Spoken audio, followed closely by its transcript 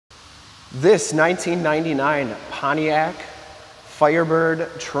This 1999 Pontiac Firebird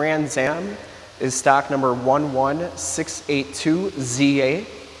Trans Am is stock number 11682ZA.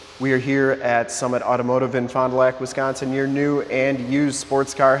 We are here at Summit Automotive in Fond du Lac, Wisconsin, your new and used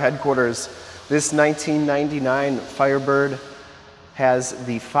sports car headquarters. This 1999 Firebird has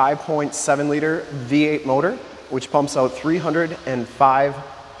the 5.7 liter V8 motor, which pumps out 305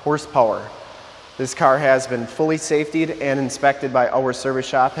 horsepower. This car has been fully safetied and inspected by our service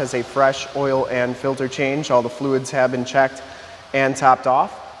shop, has a fresh oil and filter change. All the fluids have been checked and topped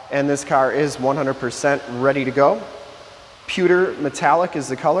off, and this car is 100% ready to go. Pewter metallic is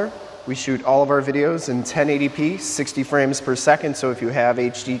the color. We shoot all of our videos in 1080p, 60 frames per second, so if you have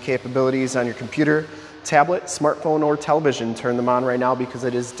HD capabilities on your computer, tablet, smartphone, or television, turn them on right now because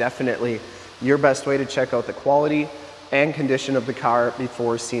it is definitely your best way to check out the quality and condition of the car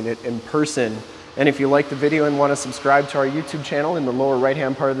before seeing it in person. And if you like the video and want to subscribe to our YouTube channel, in the lower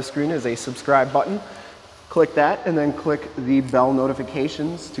right-hand part of the screen is a subscribe button. Click that and then click the bell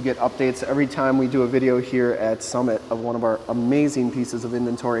notifications to get updates every time we do a video here at Summit of one of our amazing pieces of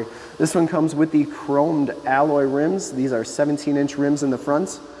inventory. This one comes with the chromed alloy rims. These are 17-inch rims in the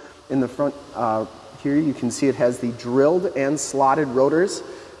front. In the front here you can see it has the drilled and slotted rotors,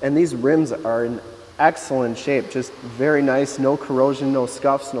 and these rims are in excellent shape, just very nice, no corrosion, no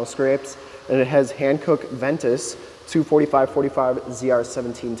scuffs, no scrapes. And it has Hankook Ventus 245/45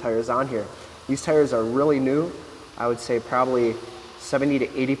 ZR17 tires on here. These tires are really new. I would say probably 70 to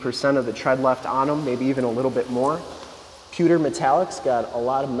 80% of the tread left on them, maybe even a little bit more. Pewter metallic's got a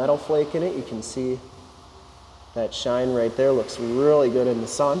lot of metal flake in it. You can see that shine right there, looks really good in the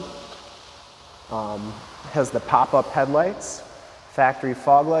sun. Has the pop-up headlights, factory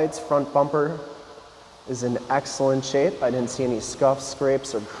fog lights, front bumper is in excellent shape. I didn't see any scuffs,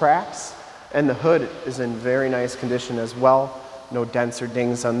 scrapes, or cracks. And the hood is in very nice condition as well. No dents or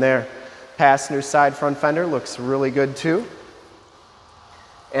dings on there. Passenger side front fender looks really good too.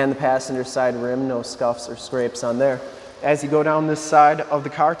 And the passenger side rim, no scuffs or scrapes on there. As you go down this side of the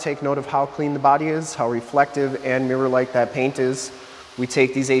car, take note of how clean the body is, how reflective and mirror-like that paint is. We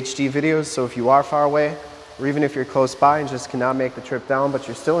take these HD videos, so if you are far away, or even if you're close by and just cannot make the trip down, but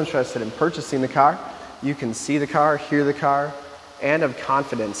you're still interested in purchasing the car, you can see the car, hear the car, and have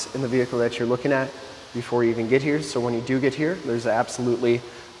confidence in the vehicle that you're looking at before you even get here. So when you do get here, there's absolutely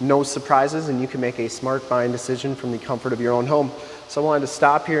no surprises and you can make a smart buying decision from the comfort of your own home. So I wanted to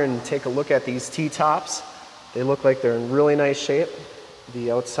stop here and take a look at these T-tops. They look like they're in really nice shape.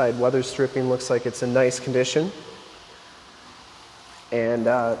 The outside weather stripping looks like it's in nice condition. And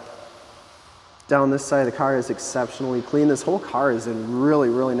down this side of the car is exceptionally clean. This whole car is in really,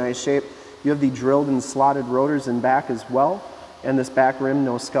 really nice shape. You have the drilled and slotted rotors in back as well. And this back rim,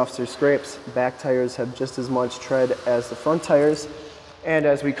 no scuffs or scrapes. Back tires have just as much tread as the front tires. And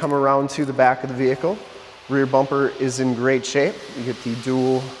as we come around to the back of the vehicle, rear bumper is in great shape. You get the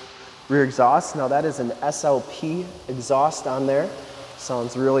dual rear exhaust. Now that is an SLP exhaust on there.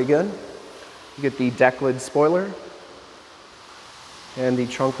 Sounds really good. You get the Decklid spoiler. And the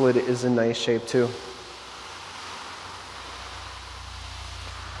trunk lid is in nice shape too.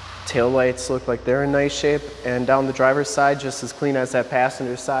 Tail lights look like they're in nice shape, and down the driver's side, just as clean as that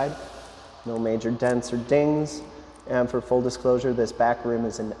passenger side. No major dents or dings. And for full disclosure, this back rim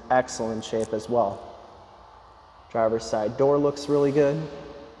is in excellent shape as well. Driver's side door looks really good.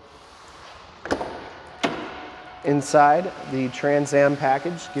 Inside, the Trans Am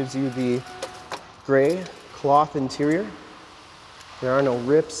package gives you the gray cloth interior. There are no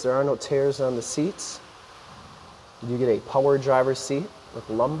rips, there are no tears on the seats. You get a power driver's seat with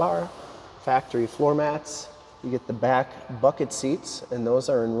lumbar, factory floor mats. You get the back bucket seats, and those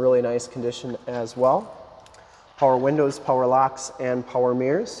are in really nice condition as well. Power windows, power locks, and power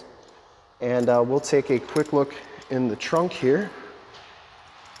mirrors. And we'll take a quick look in the trunk here,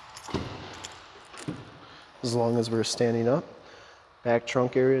 as long as we're standing up. Back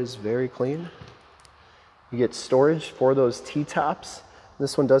trunk area is very clean. You get storage for those T-tops.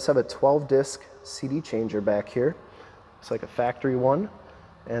 This one does have a 12-disc CD changer back here. It's like a factory one.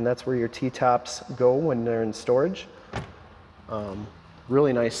 And that's where your T-tops go when they're in storage.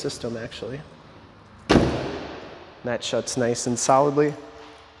 Really nice system, actually. That shuts nice and solidly.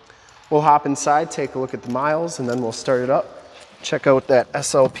 We'll hop inside, take a look at the miles, and then we'll start it up. Check out that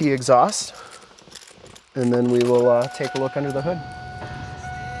SLP exhaust, and then we will take a look under the hood.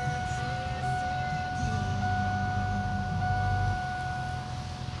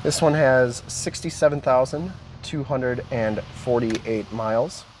 This one has 67,248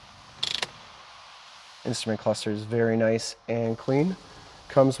 miles. Instrument cluster is very nice and clean.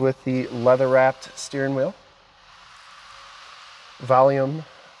 Comes with the leather-wrapped steering wheel. Volume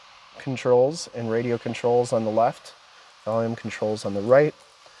controls and radio controls on the left, volume controls on the right.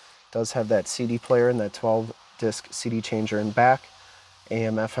 It does have that CD player and that 12-disc CD changer in back.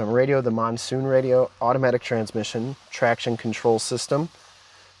 AM, FM radio, the Monsoon radio, automatic transmission, traction control system.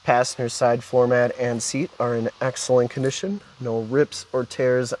 Passenger side floor mat and seat are in excellent condition. No rips or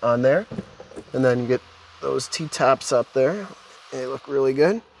tears on there. And then you get those T-tops up there. They look really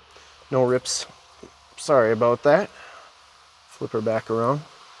good. No rips. Sorry about that. Flip her back around.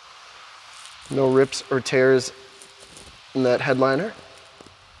 No rips or tears in that headliner.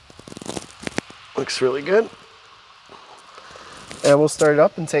 Looks really good. And we'll start it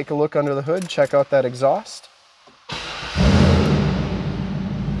up and take a look under the hood. Check out that exhaust.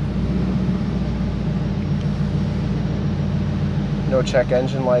 No check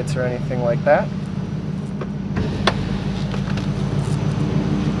engine lights or anything like that.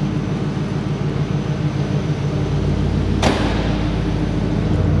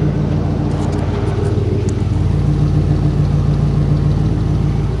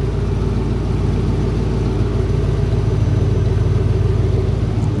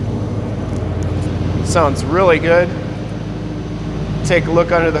 Sounds really good. Take a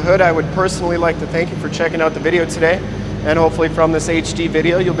look under the hood. I would personally like to thank you for checking out the video today. And hopefully from this HD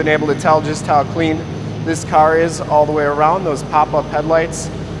video, you'll be able to tell just how clean this car is all the way around. Those pop-up headlights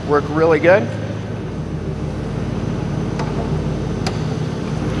work really good.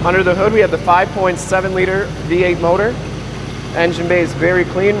 Under the hood, we have the 5.7 liter V8 motor. Engine bay is very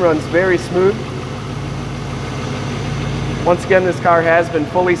clean, runs very smooth. Once again, this car has been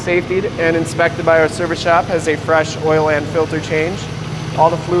fully safetied and inspected by our service shop, has a fresh oil and filter change.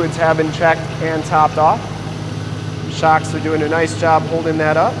 All the fluids have been checked and topped off. Shocks are doing a nice job holding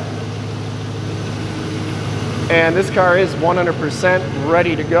that up. And this car is 100%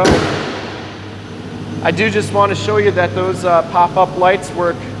 ready to go. I do just want to show you that those pop-up lights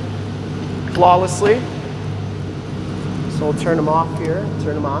work flawlessly. So we'll turn them off here,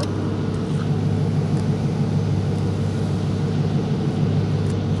 turn them on.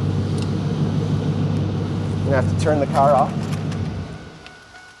 I'm gonna have to turn the car off.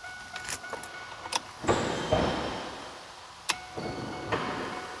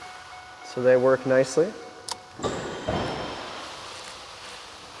 So they work nicely.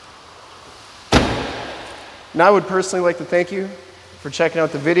 Now I would personally like to thank you for checking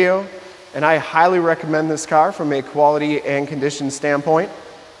out the video, and I highly recommend this car from a quality and condition standpoint.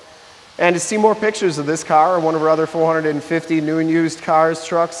 And to see more pictures of this car or one of our other 450 new and used cars,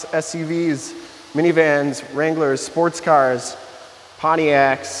 trucks, SUVs, minivans, Wranglers, sports cars,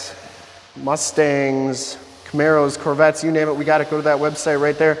 Pontiacs, Mustangs, Camaros, Corvettes, you name it, we got it. Go to that website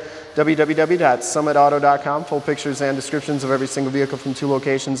right there, www.summitauto.com. Full pictures and descriptions of every single vehicle from 2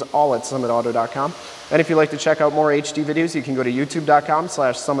 locations, all at summitauto.com. And if you'd like to check out more HD videos, you can go to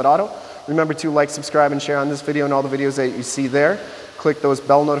youtube.com/summitauto. Remember to like, subscribe, and share on this video and all the videos that you see there. Click those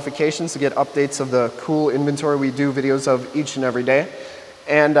bell notifications to get updates of the cool inventory we do videos of each and every day.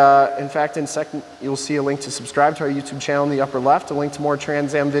 And in fact, in a second, you'll see a link to subscribe to our YouTube channel in the upper left, a link to more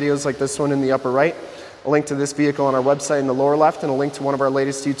Trans Am videos like this one in the upper right, a link to this vehicle on our website in the lower left, and a link to one of our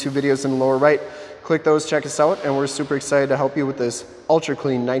latest YouTube videos in the lower right. Click those, check us out, and we're super excited to help you with this ultra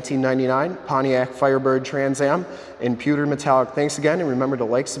clean 1999 Pontiac Firebird Trans Am in Pewter Metallic. Thanks again, and remember to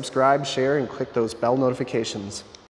like, subscribe, share, and click those bell notifications.